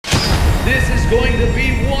This is going to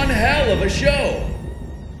be one hell of a show.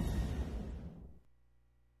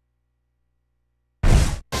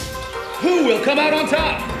 Who will come out on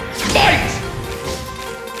top? Fight!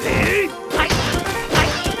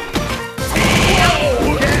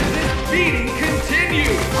 Whoa! Can this beating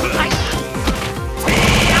continue?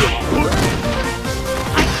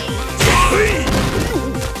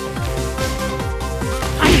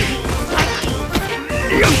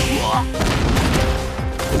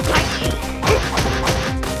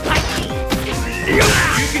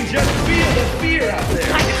 You can just feel the fear out there.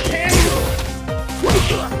 It's tangible.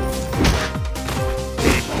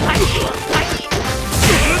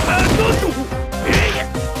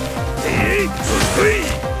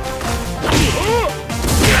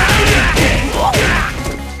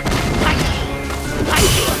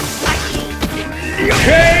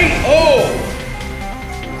 KO!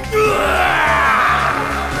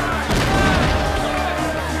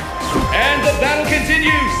 And the battle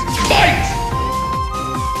continues. Fight!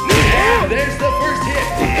 And there's the first hit.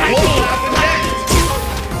 What will happen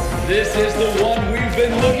next? This is the one we've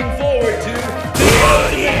been looking forward to. The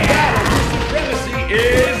ultimate battle for supremacy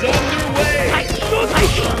is underway.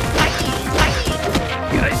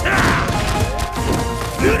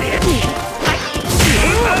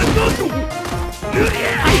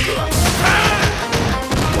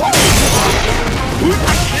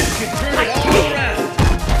 This could turn it all around.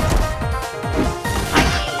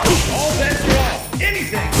 All bets are off.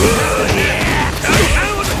 Anything could happen next.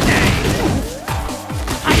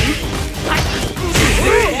 This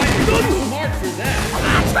might be too smart for that.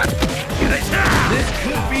 This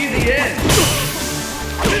could be the end.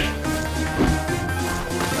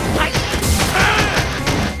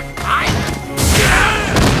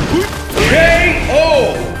 KO!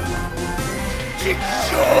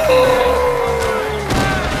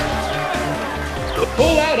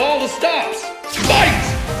 Pull out all the stops. Fight!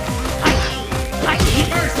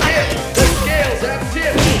 First hit, the scales have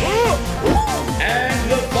tipped. And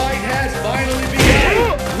the fight has finally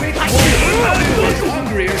begun. Which one of you is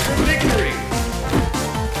hungrier for victory?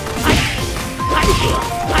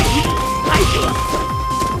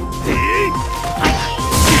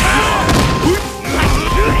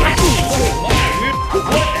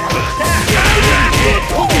 What an attack!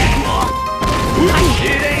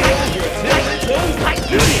 It ain't over till it's over.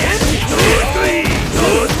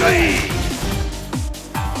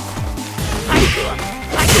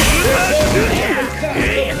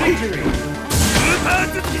 Victory!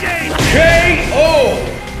 KO!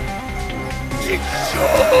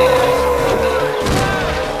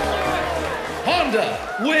 Honda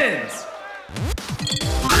wins!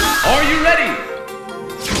 Are you ready?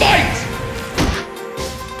 Fight!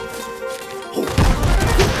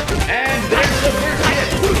 And there's the first hit.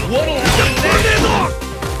 What'll happen next?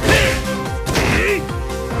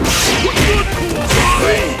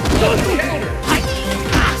 The counter.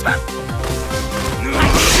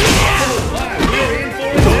 We're in for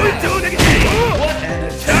it now. What an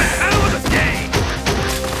attack!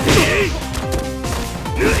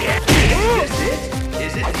 Is this it?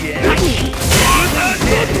 Is it the end?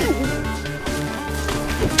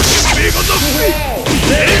 Wow!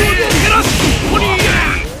 There it is!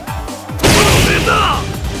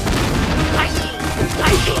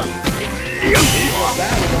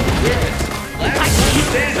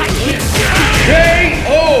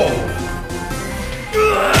 KO!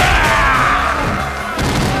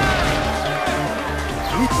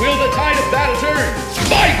 Will the tide of battle turn?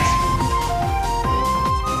 Fight!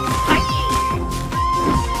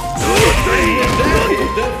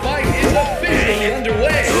 The fight is officially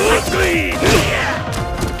underway.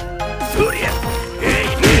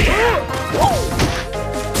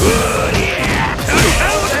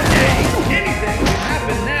 Anything can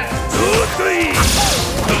happen now.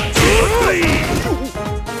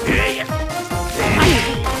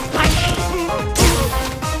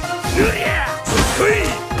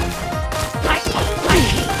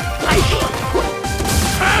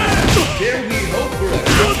 Dare we hope for a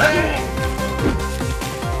comeback?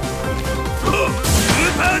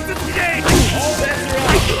 All bets are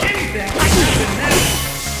off. Anything can happen now.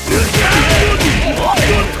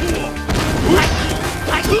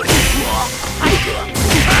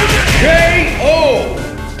 KO!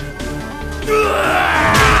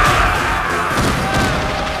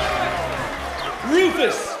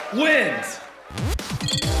 Rufus wins.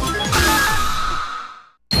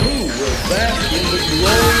 Who will bask in the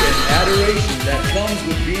glory and adoration that comes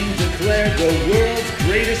with being declared the world's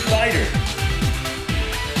greatest fighter?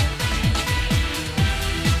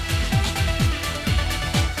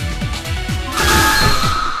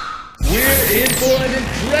 We're in for an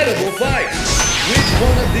incredible fight. Which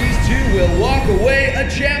one of these two will walk away a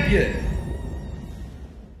champion?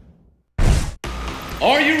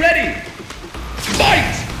 Are you ready?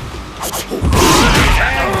 Fight!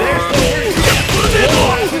 And there's the first.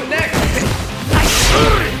 What's next?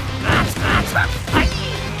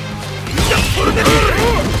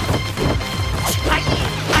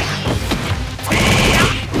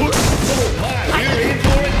 We're in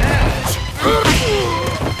for it now.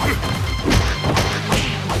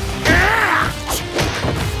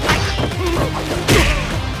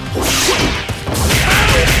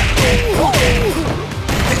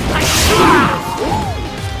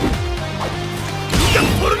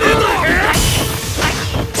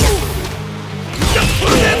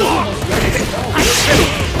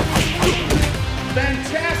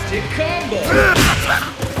 Fantastic combo!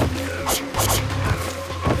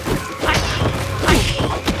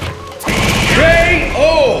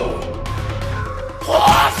 KO!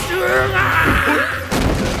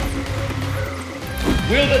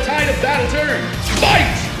 Will the tide of battle turn?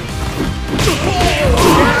 Fight!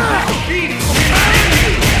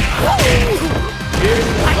 Here's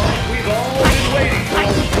the fight we've all been waiting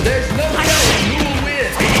for. There's no telling who will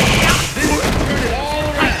win. This will turn it all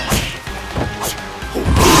around.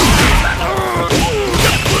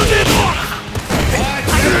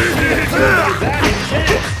 I've never seen a combo that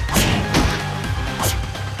intense.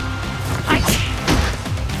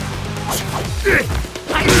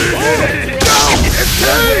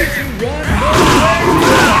 Nowhere to run,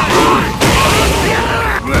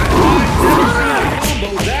 combo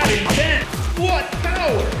that intense. What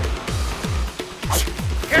power!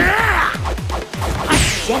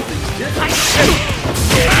 Something's different.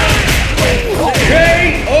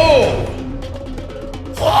 KO!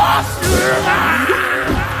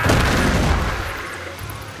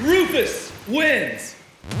 Rufus wins!